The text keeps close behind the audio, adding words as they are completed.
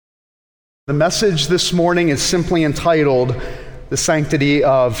The message this morning is simply entitled, The Sanctity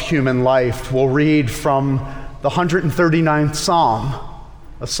of Human Life. We'll read from the 139th Psalm,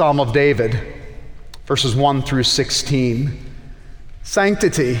 a Psalm of David, verses 1 through 16.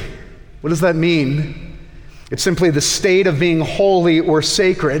 Sanctity, what does that mean? It's simply the state of being holy or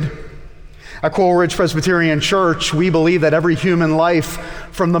sacred. At Coral Ridge Presbyterian Church, we believe that every human life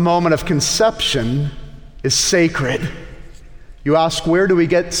from the moment of conception is sacred. You ask, where do we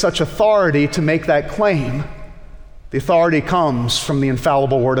get such authority to make that claim? The authority comes from the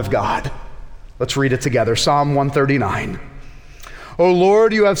infallible Word of God. Let's read it together. Psalm 139. O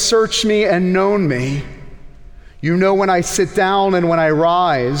Lord, you have searched me and known me. You know when I sit down and when I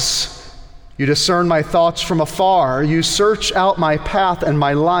rise. You discern my thoughts from afar. You search out my path and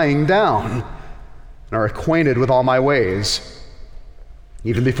my lying down, and are acquainted with all my ways.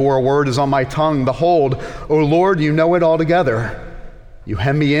 Even before a word is on my tongue, behold, O Lord, you know it altogether. You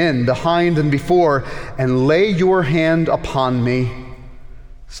hem me in, behind and before, and lay your hand upon me.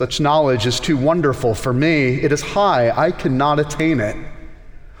 Such knowledge is too wonderful for me. It is high, I cannot attain it.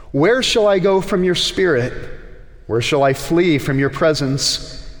 Where shall I go from your spirit? Where shall I flee from your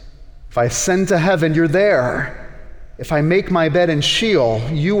presence? If I ascend to heaven, you're there. If I make my bed in Sheol,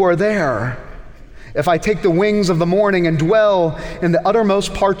 you are there. If I take the wings of the morning and dwell in the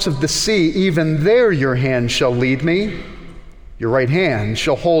uttermost parts of the sea, even there your hand shall lead me. Your right hand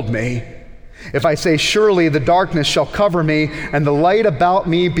shall hold me. If I say, surely the darkness shall cover me, and the light about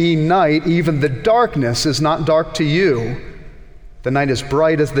me be night, even the darkness is not dark to you. The night is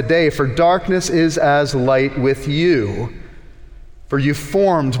bright as the day, for darkness is as light with you. For you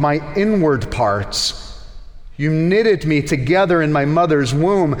formed my inward parts. You knitted me together in my mother's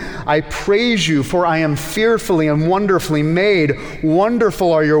womb. I praise you, for I am fearfully and wonderfully made.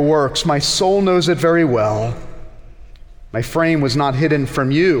 Wonderful are your works. My soul knows it very well. My frame was not hidden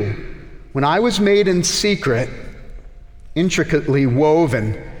from you when I was made in secret, intricately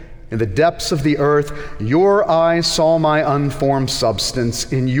woven in the depths of the earth. Your eyes saw my unformed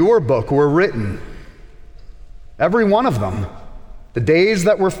substance. In your book were written, every one of them, the days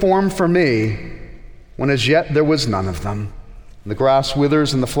that were formed for me, when as yet there was none of them. And the grass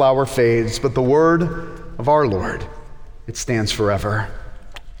withers and the flower fades, but the word of our Lord, it stands forever.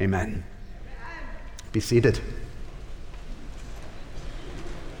 Amen. Be seated.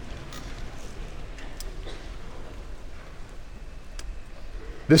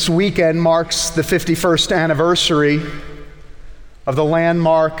 This weekend marks the 51st anniversary of the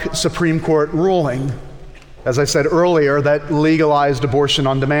landmark Supreme Court ruling, as I said earlier, that legalized abortion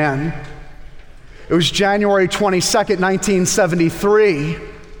on demand. It was January 22nd, 1973,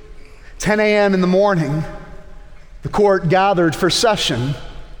 10 a.m. in the morning. The court gathered for session.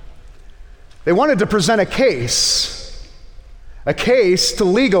 They wanted to present a case to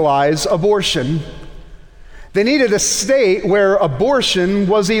legalize abortion. They needed a state where abortion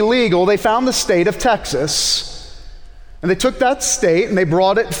was illegal. They found the state of Texas. And they took that state and they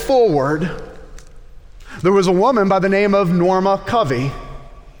brought it forward. There was a woman by the name of Norma Covey.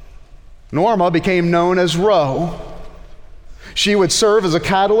 Norma became known as Roe. She would serve as a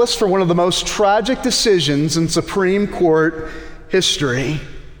catalyst for one of the most tragic decisions in Supreme Court history.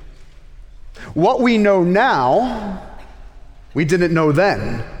 What we know now, we didn't know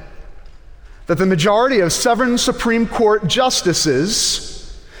then. That the majority of 7 Supreme Court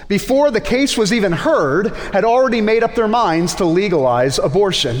justices, before the case was even heard, had already made up their minds to legalize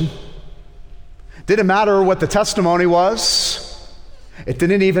abortion. Didn't matter what the testimony was. It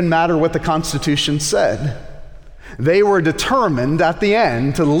didn't even matter what the Constitution said. They were determined at the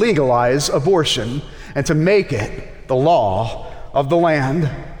end to legalize abortion and to make it the law of the land.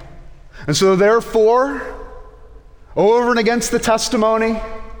 And so therefore, over and against the testimony,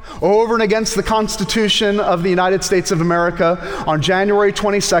 over and against the Constitution of the United States of America, on January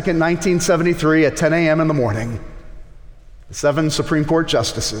 22nd, 1973 at 10 a.m. in the morning, the 7 Supreme Court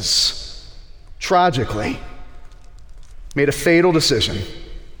justices tragically made a fatal decision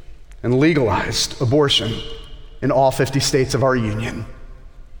and legalized abortion in all 50 states of our union.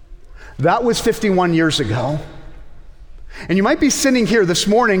 That was 51 years ago. And you might be sitting here this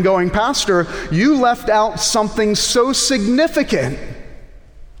morning going, Pastor, you left out something so significant.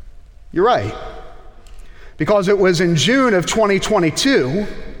 You're right. Because it was in June of 2022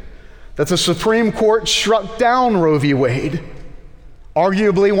 that the Supreme Court struck down Roe v. Wade,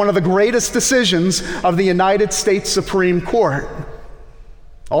 arguably one of the greatest decisions of the United States Supreme Court,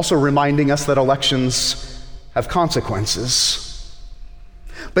 also reminding us that elections have consequences.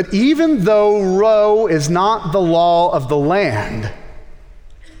 But even though Roe is not the law of the land,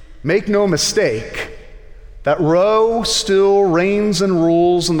 make no mistake, that Roe still reigns and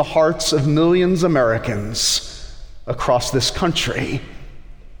rules in the hearts of millions of Americans across this country.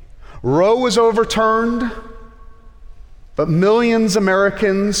 Roe was overturned, but millions of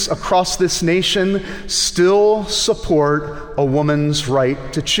Americans across this nation still support a woman's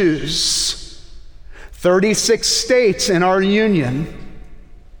right to choose. 36 states in our union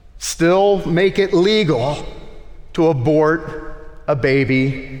still make it legal to abort a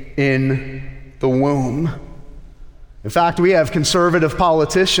baby in the womb. In fact, we have conservative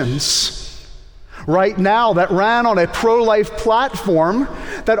politicians right now that ran on a pro-life platform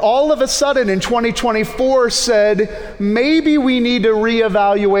that all of a sudden in 2024 said, maybe we need to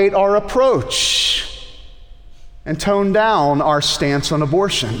reevaluate our approach and tone down our stance on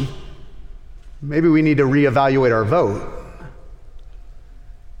abortion. Maybe we need to reevaluate our vote.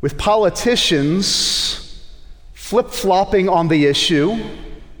 With politicians flip-flopping on the issue,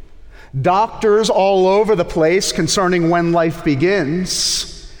 doctors all over the place concerning when life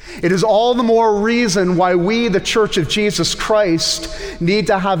begins, it is all the more reason why we, the Church of Jesus Christ, need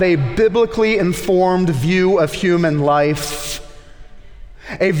to have a biblically informed view of human life.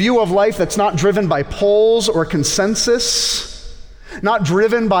 A view of life that's not driven by polls or consensus, not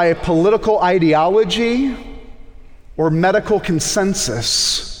driven by a political ideology or medical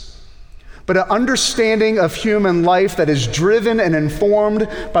consensus, but an understanding of human life that is driven and informed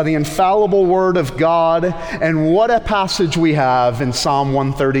by the infallible Word of God. And what a passage we have in Psalm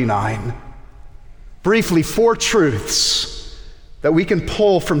 139. Briefly, 4 truths that we can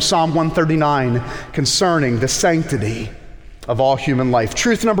pull from Psalm 139 concerning the sanctity of all human life.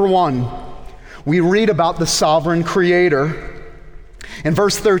 Truth number 1, we read about the sovereign Creator. In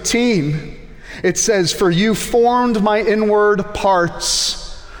verse 13, it says, "For you formed my inward parts."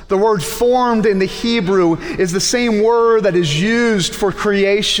 The word formed in the Hebrew is the same word that is used for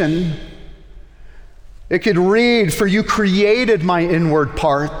creation. It could read, "For you created my inward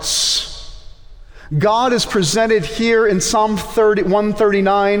parts." God is presented here in Psalm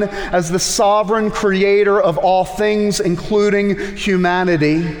 139 as the sovereign creator of all things, including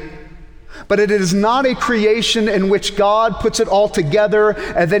humanity. But it is not a creation in which God puts it all together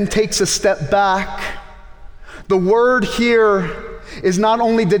and then takes a step back. The word here is not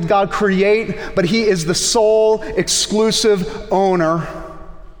only did God create, but he is the sole exclusive owner.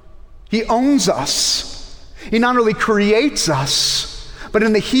 He owns us. He not only creates us, but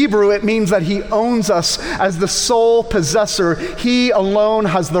in the Hebrew it means that he owns us as the sole possessor. He alone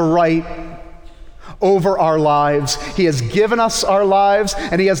has the right over our lives. He has given us our lives,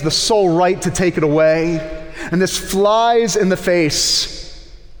 and he has the sole right to take it away. And this flies in the face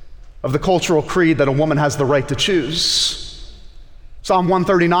of the cultural creed that a woman has the right to choose. Psalm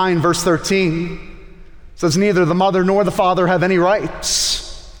 139, verse 13 says, "Neither the mother nor the father have any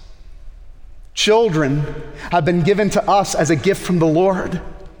rights." Children have been given to us as a gift from the Lord,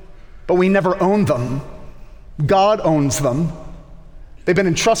 but we never own them. God owns them. They've been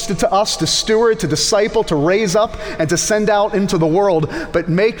entrusted to us to steward, to disciple, to raise up, and to send out into the world. But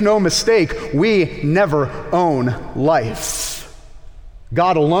make no mistake, we never own life.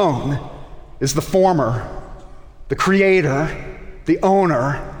 God alone is the former, the creator, the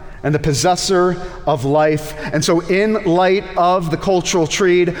owner, and the possessor of life. And so in light of the cultural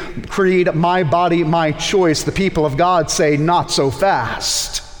creed, my body, my choice, the people of God say, not so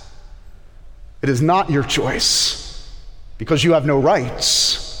fast. It is not your choice, because you have no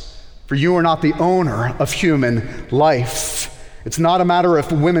rights, for you are not the owner of human life. It's not a matter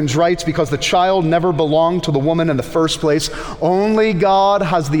of women's rights, because the child never belonged to the woman in the first place. Only God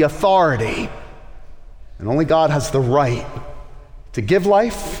has the authority, and only God has the right to give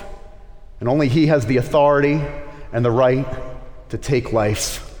life, and only he has the authority and the right to take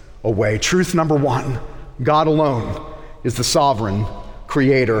life away. Truth number 1, God alone is the sovereign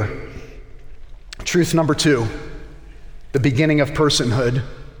creator. Truth number 2, the beginning of personhood.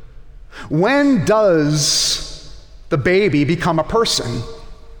 When does the baby become a person?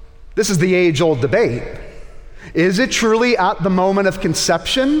 This is the age-old debate. Is it truly at the moment of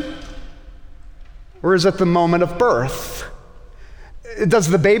conception, or is it the moment of birth? Does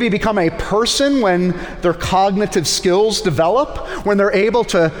the baby become a person when their cognitive skills develop, when they're able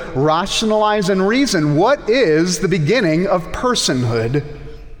to rationalize and reason? What is the beginning of personhood?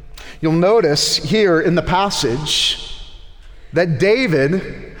 You'll notice here in the passage that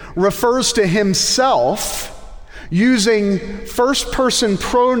David refers to himself using first-person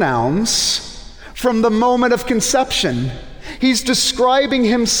pronouns from the moment of conception. He's describing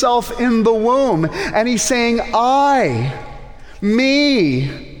himself in the womb, and he's saying, I,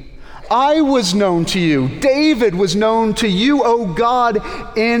 me, I was known to you. David was known to you, O God,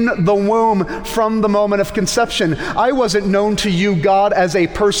 in the womb from the moment of conception. I wasn't known to you, God, as a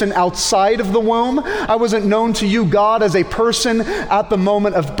person outside of the womb. I wasn't known to you, God, as a person at the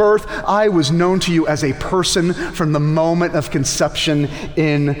moment of birth. I was known to you as a person from the moment of conception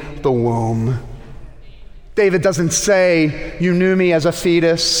in the womb. David doesn't say, you knew me as a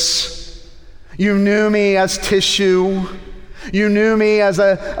fetus. You knew me as tissue. You knew me as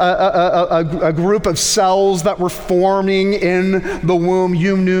a group of cells that were forming in the womb.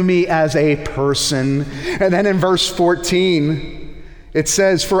 You knew me as a person. And then in verse 14, it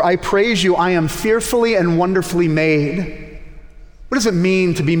says, for I praise you, I am fearfully and wonderfully made. What does it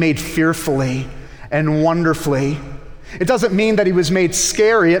mean to be made fearfully and wonderfully? It doesn't mean that he was made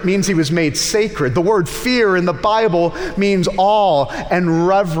scary. It means he was made sacred. The word fear in the Bible means awe and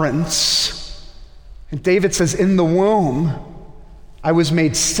reverence. And David says, in the womb, I was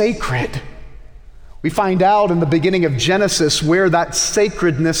made sacred. We find out in the beginning of Genesis where that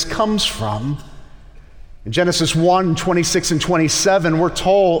sacredness comes from. In Genesis 1, 26 and 27, we're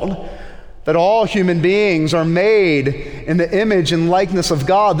told that all human beings are made in the image and likeness of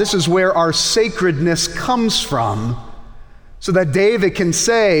God. This is where our sacredness comes from. So that David can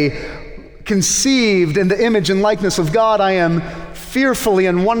say, conceived in the image and likeness of God, I am fearfully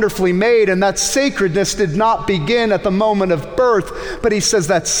and wonderfully made. And that sacredness did not begin at the moment of birth, but he says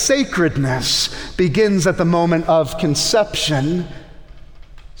that sacredness begins at the moment of conception.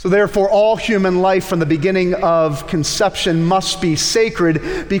 So therefore, all human life from the beginning of conception must be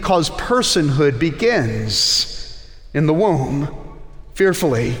sacred because personhood begins in the womb,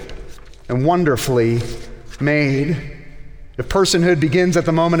 fearfully and wonderfully made. If personhood begins at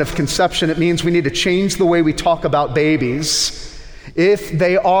the moment of conception, it means we need to change the way we talk about babies. If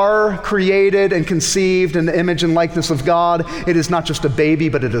they are created and conceived in the image and likeness of God, it is not just a baby,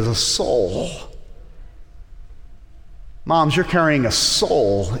 but it is a soul. Moms, you're carrying a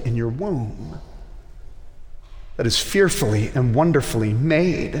soul in your womb that is fearfully and wonderfully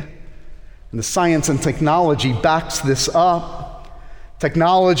made. And the science and technology backs this up.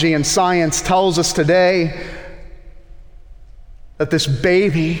 Technology and science tells us today that this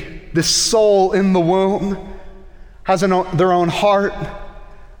baby, this soul in the womb, has their own heart,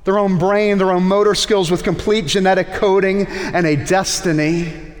 their own brain, their own motor skills with complete genetic coding and a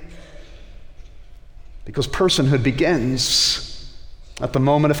destiny. Because personhood begins at the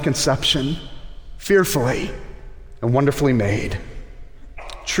moment of conception, fearfully and wonderfully made.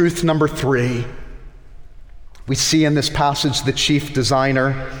 Truth number 3, we see in this passage the chief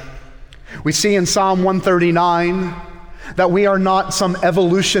designer. We see in Psalm 139 that we are not some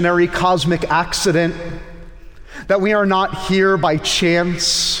evolutionary cosmic accident, that we are not here by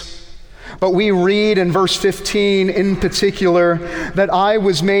chance. But we read in verse 15 in particular that I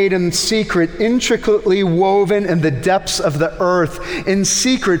was made in secret, intricately woven in the depths of the earth, in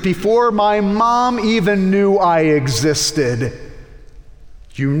secret before my mom even knew I existed.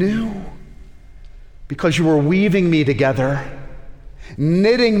 You knew because you were weaving me together,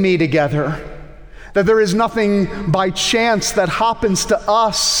 knitting me together, that there is nothing by chance that happens to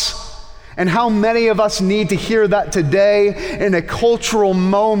us. And how many of us need to hear that today in a cultural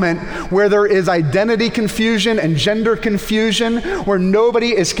moment where there is identity confusion and gender confusion, where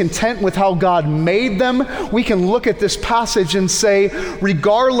nobody is content with how God made them? We can look at this passage and say,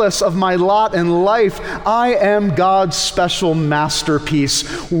 regardless of my lot in life, I am God's special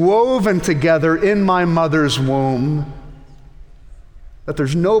masterpiece, woven together in my mother's womb. That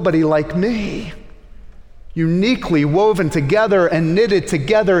there's nobody like me, uniquely woven together and knitted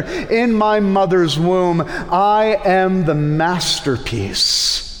together in my mother's womb. I am the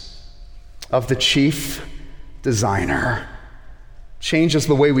masterpiece of the chief designer. Changes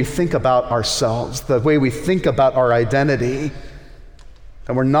the way we think about ourselves, the way we think about our identity.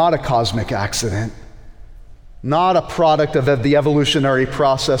 And we're not a cosmic accident, not a product of the evolutionary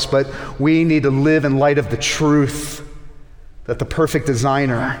process, but we need to live in light of the truth that the perfect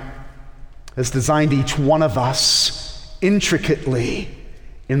designer has designed each one of us intricately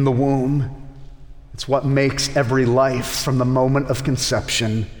in the womb. It's what makes every life from the moment of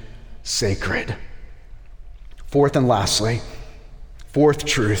conception sacred. Fourth and lastly, fourth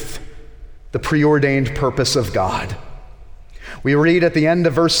truth, the preordained purpose of God. We read at the end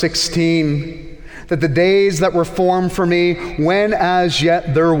of verse 16 that the days that were formed for me, when as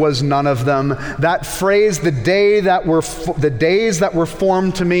yet there was none of them. That phrase, the days that were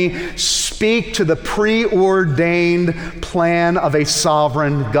formed to me, speak to the preordained plan of a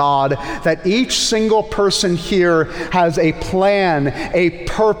sovereign God, that each single person here has a plan, a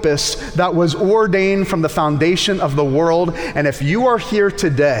purpose that was ordained from the foundation of the world. And if you are here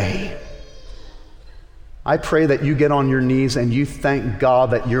today, I pray that you get on your knees and you thank God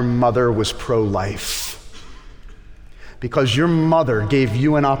that your mother was pro-life, because your mother gave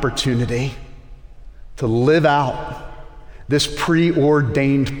you an opportunity to live out this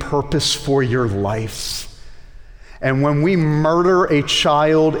preordained purpose for your life. And when we murder a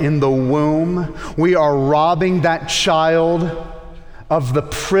child in the womb, we are robbing that child of the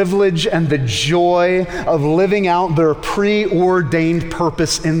privilege and the joy of living out their preordained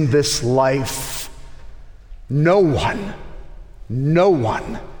purpose in this life. No one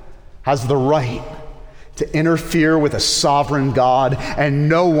has the right to interfere with a sovereign God, and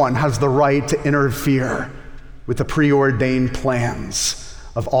no one has the right to interfere with the preordained plans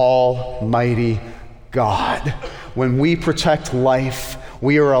of Almighty God. When we protect life,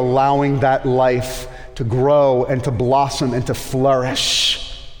 we are allowing that life to grow and to blossom and to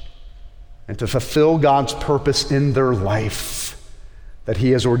flourish and to fulfill God's purpose in their life that He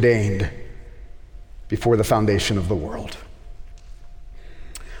has ordained before the foundation of the world.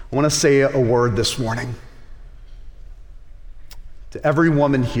 I want to say a word this morning to every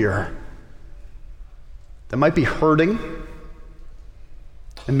woman here that might be hurting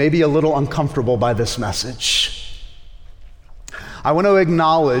and maybe a little uncomfortable by this message. I want to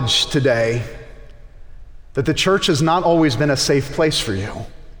acknowledge today that the church has not always been a safe place for you.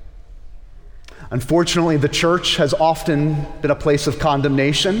 Unfortunately, the church has often been a place of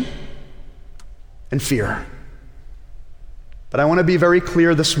condemnation and fear. But I want to be very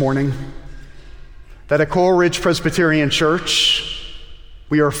clear this morning that at Coral Ridge Presbyterian Church,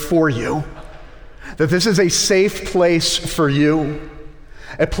 we are for you. That this is a safe place for you,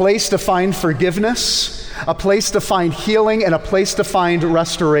 a place to find forgiveness, a place to find healing, and a place to find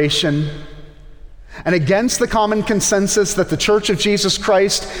restoration. And against the common consensus that the Church of Jesus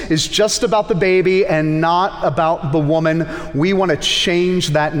Christ is just about the baby and not about the woman, we want to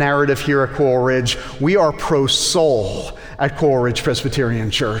change that narrative here at Coral Ridge. We are pro-soul at Coral Ridge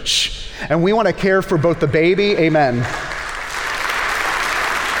Presbyterian Church. And we want to care for both the baby, amen.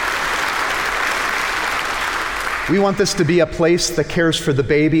 We want this to be a place that cares for the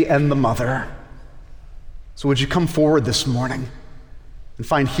baby and the mother. So would you come forward this morning and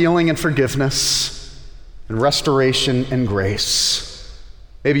find healing and forgiveness and restoration and grace.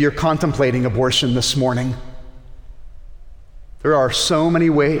 Maybe you're contemplating abortion this morning. There are so many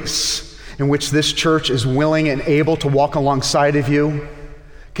ways in which this church is willing and able to walk alongside of you,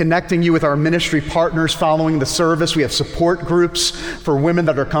 connecting you with our ministry partners following the service. We have support groups for women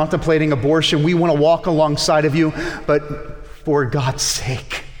that are contemplating abortion. We want to walk alongside of you, but for God's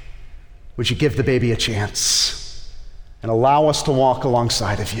sake, would you give the baby a chance and allow us to walk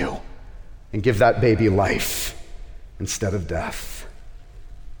alongside of you and give that baby life instead of death.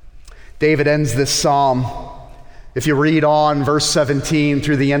 David ends this psalm. If you read on verse 17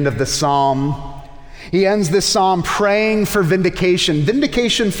 through the end of the psalm, he ends this psalm praying for vindication.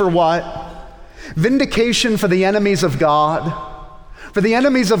 Vindication for what? Vindication for the enemies of God. For the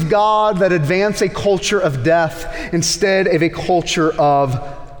enemies of God that advance a culture of death instead of a culture of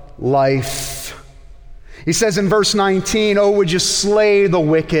life. He says in verse 19, "Oh, would you slay the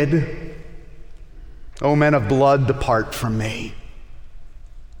wicked? O men of blood, depart from me."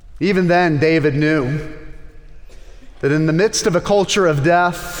 Even then, David knew that in the midst of a culture of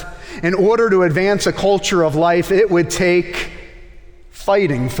death, in order to advance a culture of life, it would take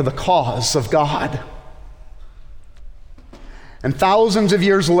fighting for the cause of God. And thousands of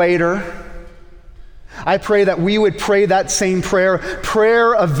years later, I pray that we would pray that same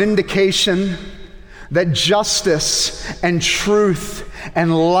prayer of vindication, that justice and truth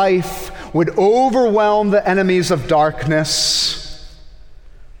and life would overwhelm the enemies of darkness,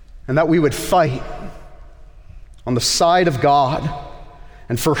 and that we would fight on the side of God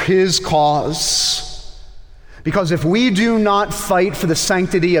and for His cause. Because if we do not fight for the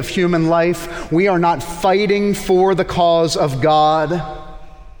sanctity of human life, we are not fighting for the cause of God.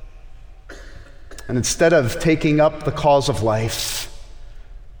 And instead of taking up the cause of life,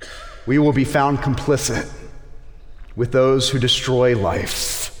 we will be found complicit with those who destroy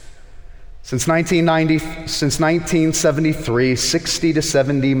life. Since 1973, 60 to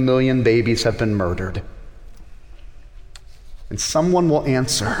 70 million babies have been murdered. And someone will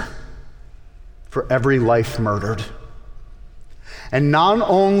answer for every life murdered. And not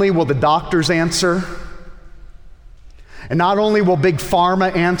only will the doctors answer, and not only will Big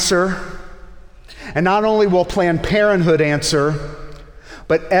Pharma answer, and not only will Planned Parenthood answer,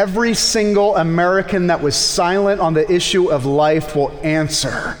 but every single American that was silent on the issue of life will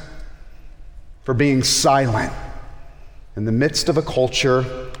answer for being silent in the midst of a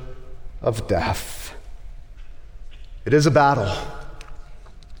culture of death. It is a battle.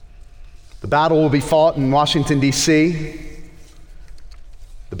 The battle will be fought in Washington, D.C.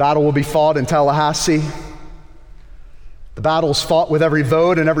 The battle will be fought in Tallahassee. The battle is fought with every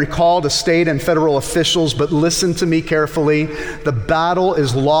vote and every call to state and federal officials, but listen to me carefully. The battle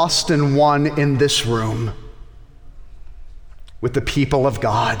is lost and won in this room with the people of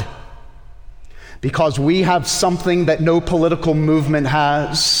God, because we have something that no political movement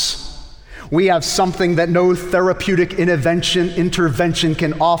has. We have something that no therapeutic intervention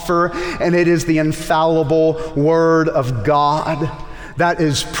can offer, and it is the infallible Word of God that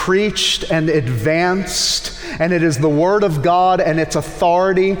is preached and advanced, and it is the Word of God and its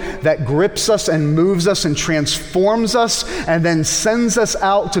authority that grips us and moves us and transforms us and then sends us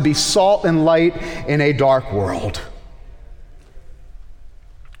out to be salt and light in a dark world.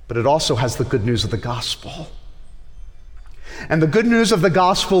 But it also has the good news of the gospel. And the good news of the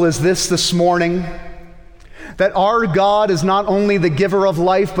gospel is this morning, that our God is not only the giver of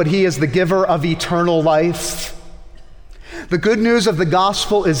life, but He is the giver of eternal life. The good news of the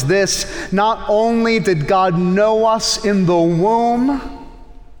gospel is this: not only did God know us in the womb,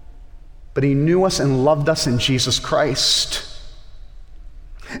 but He knew us and loved us in Jesus Christ.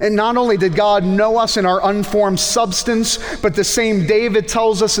 And not only did God know us in our unformed substance, but the same David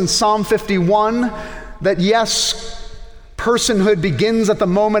tells us in Psalm 51 that yes, personhood begins at the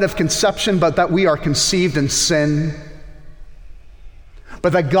moment of conception, but that we are conceived in sin.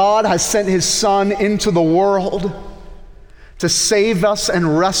 But that God has sent His Son into the world to save us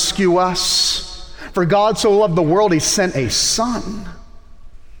and rescue us. For God so loved the world, He sent a Son,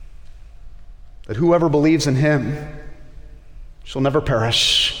 that whoever believes in Him shall never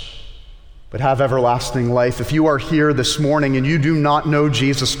perish, but have everlasting life. If you are here this morning and you do not know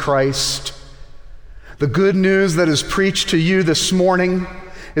Jesus Christ, the good news that is preached to you this morning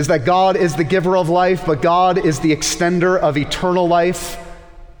is that God is the giver of life, but God is the extender of eternal life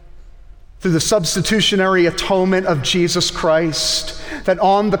through the substitutionary atonement of Jesus Christ. That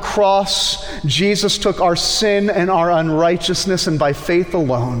on the cross, Jesus took our sin and our unrighteousness, and by faith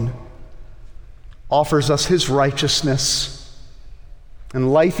alone offers us His righteousness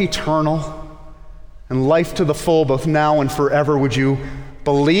and life eternal and life to the full, both now and forever. Would you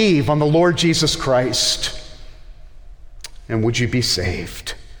believe on the Lord Jesus Christ, and would you be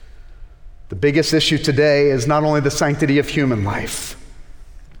saved? The biggest issue today is not only the sanctity of human life,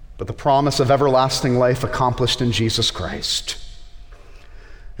 but the promise of everlasting life accomplished in Jesus Christ.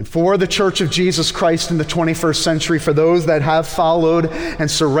 And for the Church of Jesus Christ in the 21st century, for those that have followed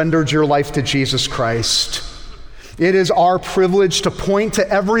and surrendered your life to Jesus Christ, it is our privilege to point to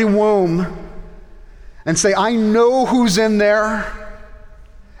every womb and say, I know who's in there.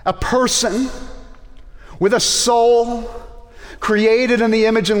 A person with a soul created in the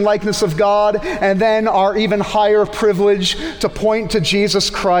image and likeness of God, and then our even higher privilege to point to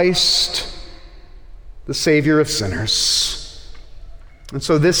Jesus Christ, the Savior of sinners. And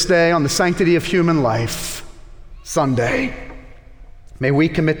so this day, on the Sanctity of Human Life, Sunday, may we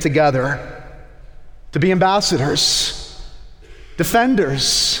commit together to be ambassadors,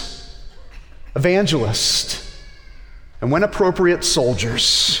 defenders, evangelists, and when appropriate,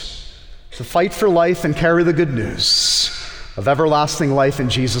 soldiers, to fight for life and carry the good news of everlasting life in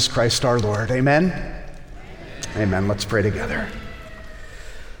Jesus Christ our Lord. Amen? Amen. Let's pray together.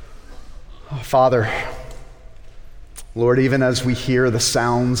 Oh, Father, Lord, even as we hear the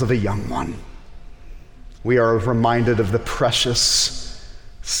sounds of a young one, we are reminded of the precious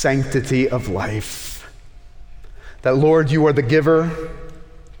sanctity of life. That, Lord, you are the giver,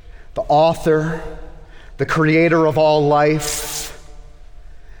 the author, the creator of all life.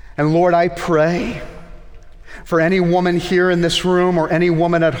 And Lord, I pray for any woman here in this room or any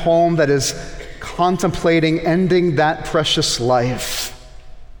woman at home that is contemplating ending that precious life,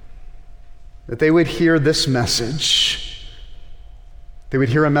 that they would hear this message. They would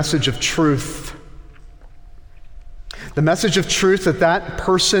hear a message of truth. The message of truth that that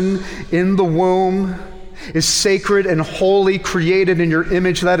person in the womb is sacred and holy, created in your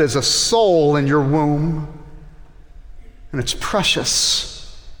image. That is a soul in your womb. And it's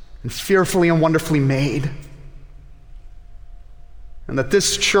precious and fearfully and wonderfully made. And that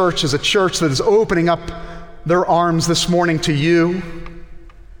this church is a church that is opening up their arms this morning to you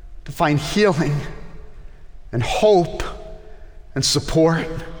to find healing and hope and support.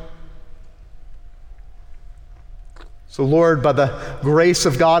 So Lord, by the grace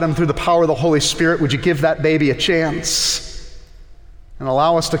of God and through the power of the Holy Spirit, would you give that baby a chance? and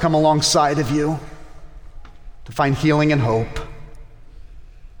allow us to come alongside of you to find healing and hope.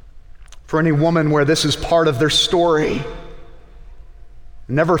 For any woman where this is part of their story,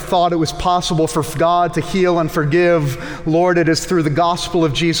 never thought it was possible for God to heal and forgive, Lord, it is through the gospel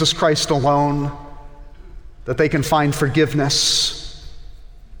of Jesus Christ alone that they can find forgiveness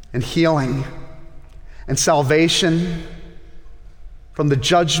and healing and salvation from the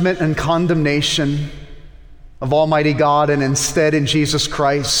judgment and condemnation of Almighty God, and instead in Jesus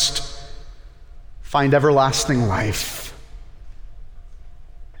Christ find everlasting life.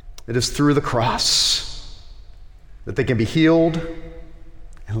 It is through the cross that they can be healed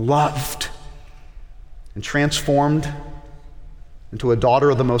and loved and transformed into a daughter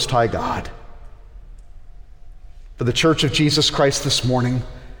of the Most High God. For the Church of Jesus Christ this morning,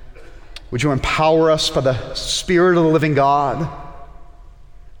 would you empower us by the Spirit of the living God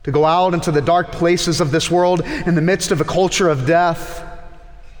to go out into the dark places of this world in the midst of a culture of death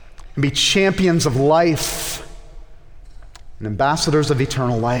and be champions of life and ambassadors of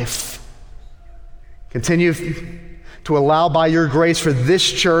eternal life. Continue to allow by your grace for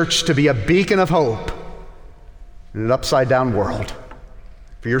this church to be a beacon of hope in an upside-down world.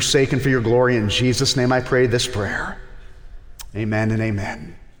 For your sake and for your glory, in Jesus' name I pray this prayer. Amen and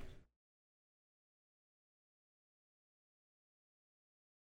amen.